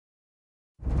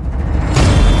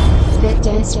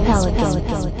Dance Pelican.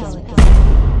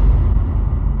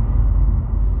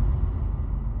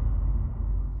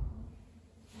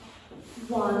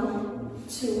 1,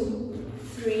 2,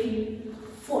 3,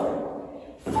 4,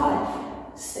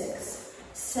 5, 6,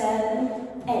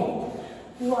 7, 8.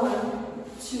 1,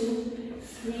 2,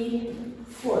 3,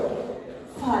 4,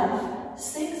 5,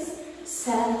 6,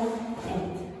 7,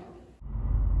 8.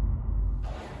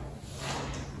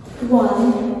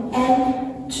 1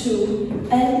 and 2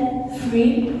 and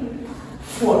 3,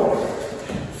 4,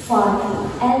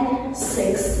 5 and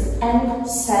 6 and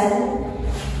 7,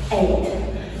 8.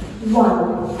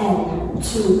 1 and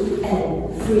 2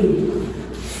 and 3,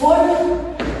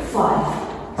 4,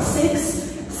 5, 6,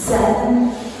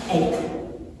 7, 8.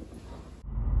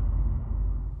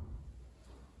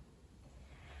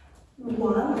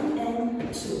 1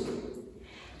 and 2,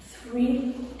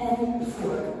 3 and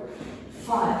 4,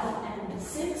 5 and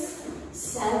 6,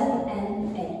 7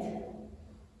 and 8.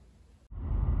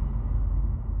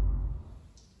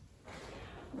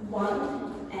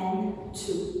 1 and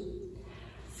 2,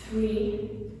 3,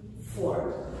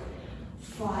 4,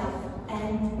 5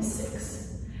 and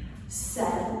 6,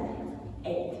 7,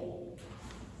 8.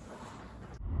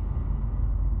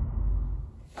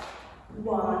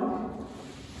 1,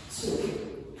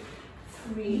 2,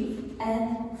 3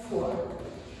 and 4,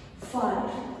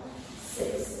 5,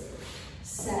 6,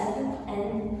 7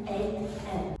 and 8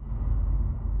 and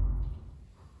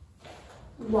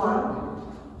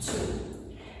 1, 2,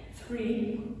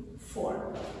 3,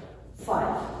 4,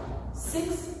 5,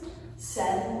 6,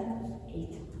 7,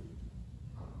 8.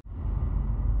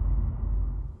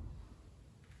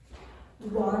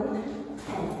 1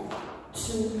 and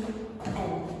 2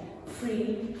 and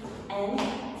 3 and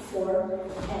 4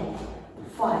 and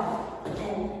 5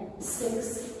 and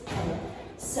 6 and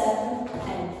 7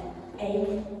 and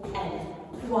 8 and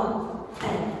 1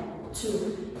 and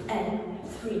 2 and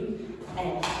 3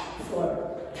 and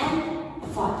 4 and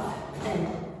 5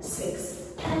 and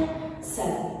 6 and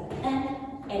 7 and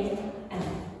 8 and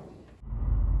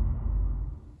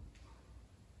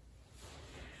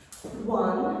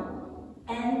 1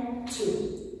 and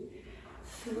 2,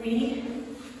 3,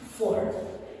 4,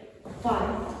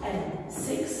 5 and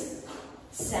 6,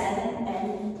 7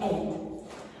 and 8.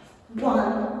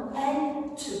 1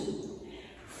 and 2,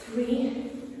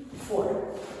 3,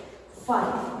 4,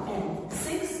 5 and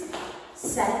 6,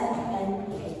 7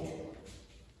 and 8.